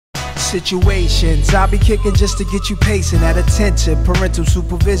situations I be kicking just to get you pacing at attention. Parental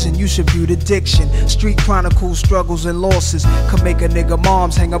supervision, you should view the diction. Street chronicles, struggles and losses can make a nigga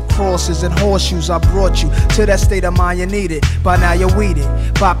moms hang up crosses and horseshoes. I brought you to that state of mind you needed. By now you're weeded.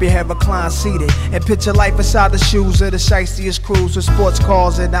 Bop your head reclined seated and picture life inside the shoes of the shiestiest crews with sports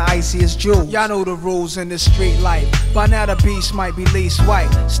cars and the iciest jewels. Y'all know the rules in this street life. By now the beast might be least white.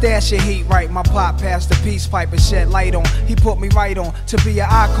 Stash your heat right. My pop passed the peace pipe and shed light on. He put me right on to be an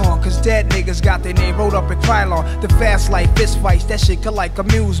icon. Cause dead niggas got their name wrote up in Krylon. The fast life, fist fights, that shit could like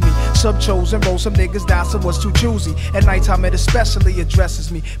amuse me. Some chose and roll, some niggas died, some was too choosy. At nighttime it especially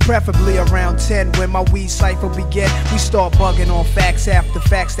addresses me. Preferably around 10 when my weed cypher begin. We start bugging on facts after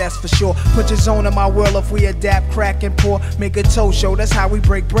facts, that's for sure. Put your zone in my world if we adapt, crack and pour. Make a toe show, that's how we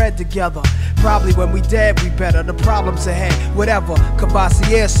break bread together. Probably when we dead we better, the problems ahead. Whatever,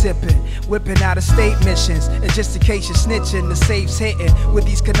 Cavassier sipping, whipping out of state missions. And just in case you're snitching, the safe's hitting. With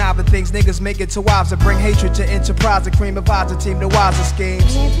these conniving things, niggas make it to wives and bring hatred to enterprise. And cream advisor team, the wiser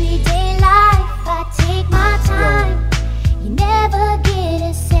schemes. Everyday life, I take my time. You never give